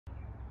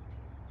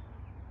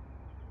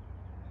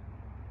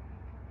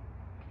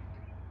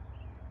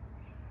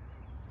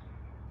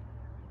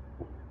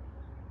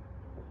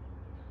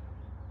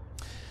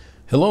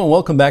Hello and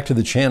welcome back to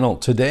the channel.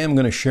 Today I'm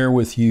going to share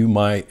with you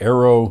my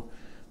Arrow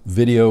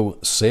video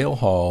sale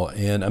haul,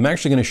 and I'm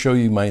actually going to show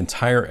you my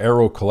entire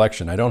Arrow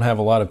collection. I don't have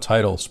a lot of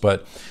titles,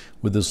 but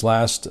with this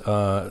last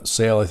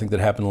sale, I think that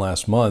happened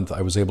last month,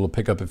 I was able to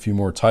pick up a few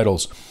more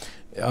titles.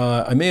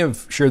 I may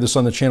have shared this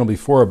on the channel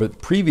before,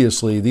 but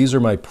previously, these are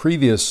my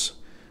previous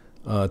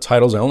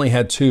titles. I only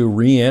had two: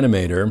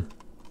 Reanimator,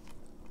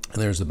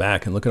 and there's the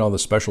back, and look at all the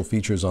special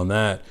features on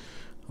that.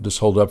 Just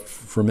hold up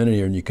for a minute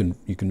here, and you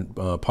can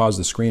pause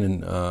the screen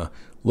and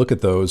look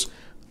at those.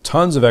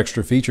 Tons of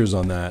extra features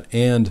on that.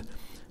 And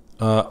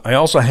I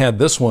also had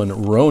this one,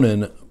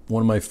 Ronin,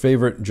 one of my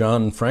favorite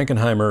John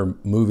Frankenheimer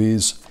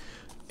movies.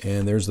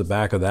 And there's the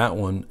back of that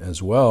one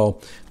as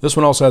well. This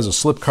one also has a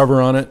slip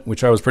cover on it,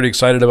 which I was pretty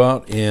excited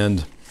about.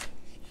 And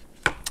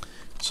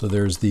so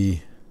there's the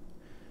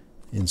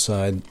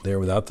inside there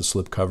without the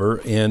slip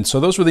cover. And so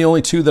those were the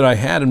only two that I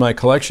had in my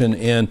collection.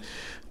 And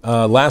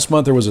last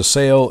month there was a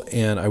sale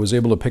and I was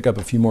able to pick up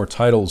a few more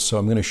titles, so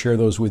I'm going to share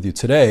those with you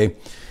today.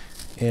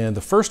 And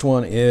the first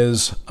one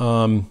is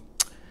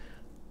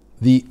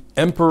The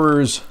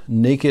Emperor's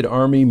Naked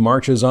Army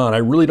Marches On. I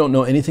really don't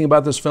know anything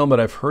about this film, but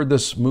I've heard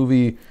this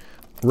movie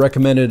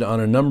recommended on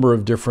a number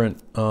of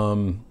different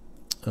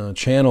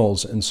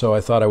channels, and so I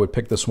thought I would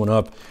pick this one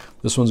up.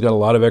 This one's got a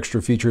lot of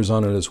extra features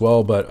on it as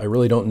well, but I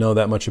really don't know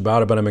that much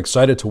about it, but I'm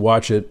excited to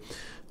watch it.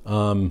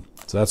 So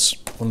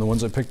that's one of the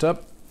ones I picked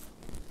up.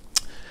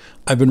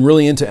 I've been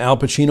really into Al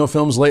Pacino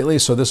films lately,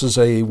 so this is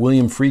a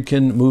William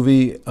Friedkin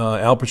movie,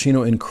 Al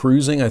Pacino in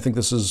Cruising. I think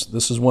this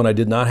is one I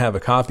did not have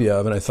a copy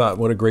of, and I thought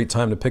what a great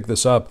time to pick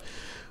this up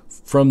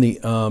from the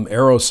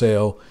Arrow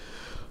sale.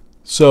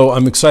 So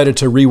I'm excited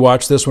to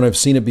rewatch this one. I've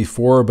seen it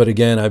before, but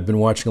again, I've been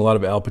watching a lot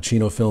of Al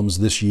Pacino films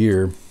this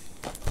year.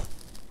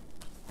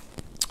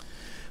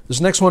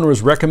 This next one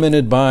was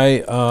recommended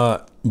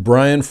by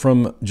Brian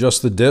from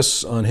Just the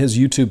Discs on his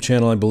YouTube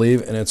channel, I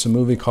believe, and it's a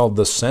movie called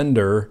The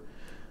Sender,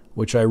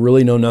 which I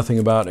really know nothing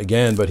about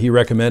again, but he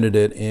recommended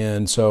it,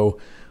 and so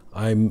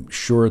I'm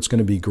sure it's going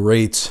to be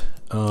great.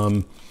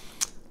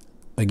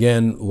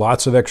 Again,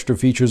 lots of extra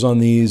features on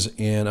these,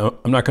 and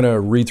I'm not going to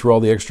read through all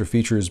the extra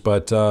features,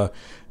 but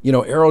you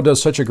know, Arrow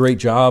does such a great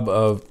job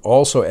of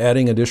also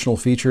adding additional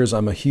features.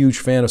 I'm a huge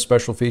fan of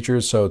special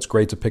features, so it's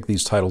great to pick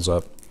these titles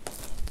up.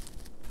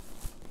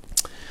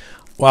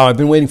 Wow, I've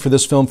been waiting for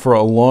this film for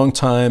a long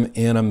time,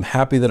 and I'm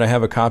happy that I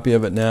have a copy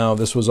of it now.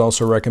 This was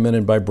also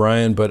recommended by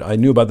Brian, but I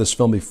knew about this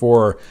film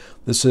before.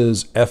 This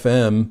is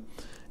FM,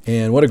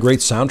 and what a great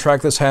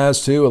soundtrack this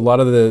has too. A lot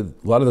of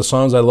the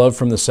songs I love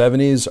from the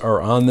 70s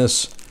are on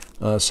this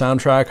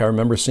soundtrack. I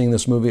remember seeing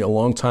this movie a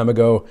long time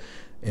ago,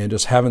 and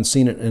just haven't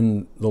seen it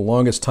in the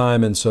longest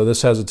time. And so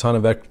this has a ton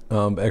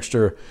of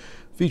extra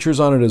features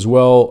on it as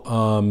well.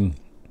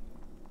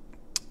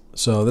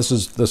 So this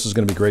is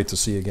going to be great to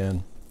see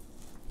again.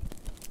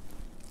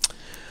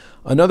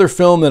 Another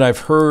film that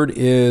I've heard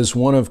is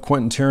one of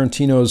Quentin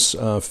Tarantino's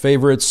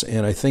favorites,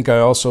 and I think I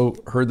also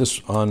heard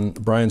this on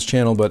Brian's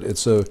channel, but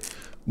it's a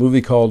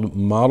movie called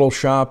Model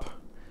Shop.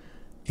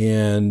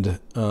 And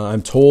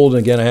I'm told,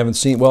 again, I haven't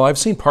seen, well, I've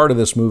seen part of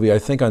this movie, I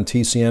think on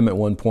TCM at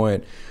one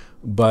point,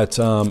 but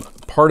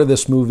part of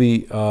this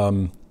movie,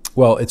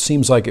 well, it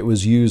seems like it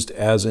was used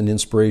as an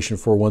inspiration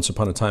for Once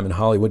Upon a Time in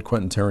Hollywood,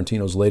 Quentin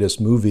Tarantino's latest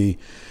movie.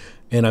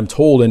 And I'm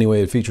told,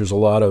 anyway, it features a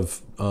lot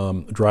of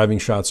driving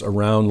shots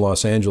around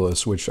Los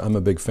Angeles, which I'm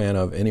a big fan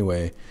of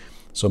anyway.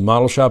 So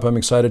Model Shop, I'm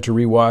excited to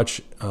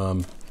rewatch.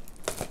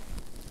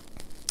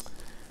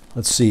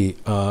 Let's see.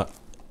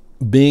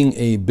 Being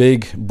a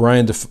big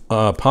Brian De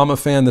Palma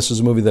fan, this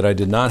is a movie that I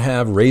did not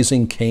have,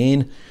 Raising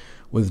Cain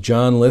with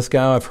John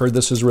Lithgow. I've heard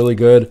this is really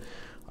good.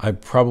 I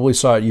probably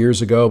saw it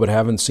years ago, but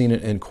haven't seen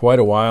it in quite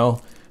a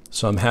while.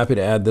 So I'm happy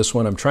to add this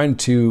one. I'm trying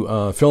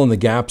to fill in the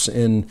gaps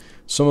in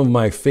some of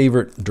my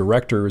favorite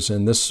directors,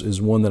 and this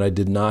is one that I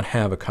did not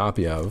have a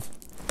copy of.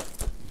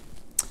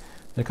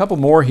 And a couple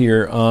more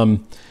here.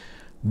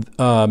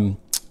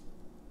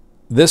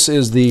 This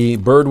is The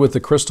Bird with the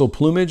Crystal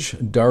Plumage,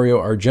 Dario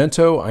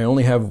Argento. I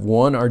only have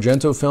one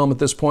Argento film at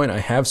this point. I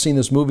have seen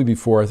this movie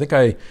before. I think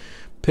I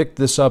picked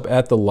this up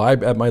at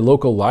my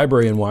local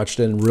library and watched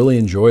it and really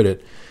enjoyed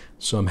it.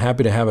 So I'm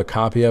happy to have a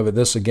copy of it.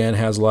 This, again,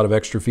 has a lot of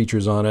extra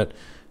features on it,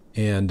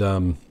 and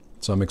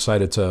so I'm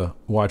excited to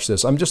watch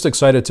this. I'm just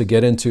excited to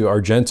get into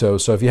Argento.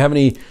 So if you have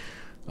any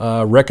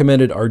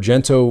recommended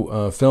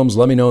Argento films,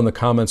 let me know in the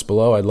comments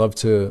below. I'd love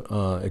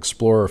to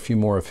explore a few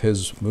more of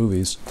his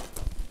movies.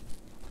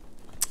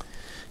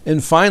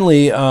 And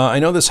finally, I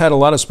know this had a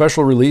lot of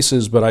special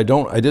releases, but I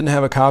didn't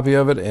have a copy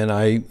of it, and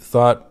I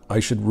thought I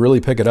should really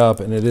pick it up,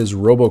 and it is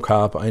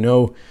RoboCop. I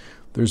know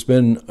there's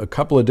been a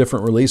couple of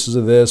different releases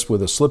of this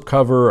with a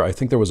slipcover. I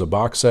think there was a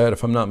box set,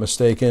 if I'm not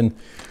mistaken,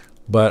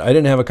 but I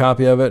didn't have a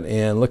copy of it.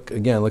 And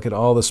look at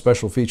all the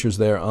special features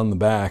there on the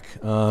back.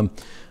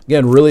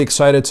 Again, really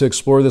excited to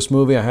explore this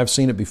movie. I have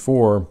seen it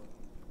before,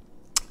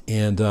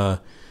 and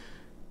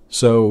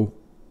so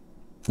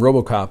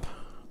RoboCop.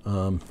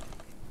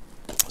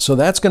 So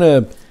that's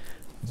going to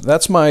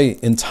That's my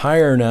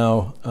entire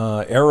now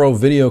Aero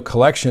video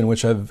collection,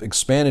 which I've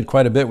expanded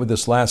quite a bit with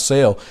this last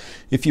sale.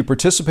 If you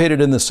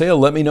participated in the sale,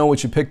 let me know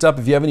what you picked up.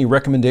 If you have any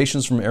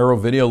recommendations from Aero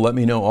Video, let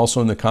me know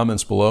also in the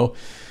comments below.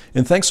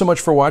 And thanks so much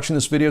for watching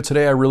this video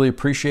today. I really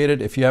appreciate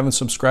it. If you haven't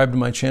subscribed to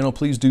my channel,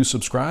 please do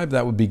subscribe.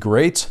 That would be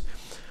great.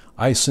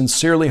 I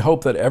sincerely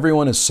hope that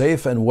everyone is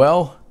safe and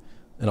well,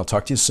 and I'll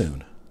talk to you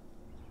soon.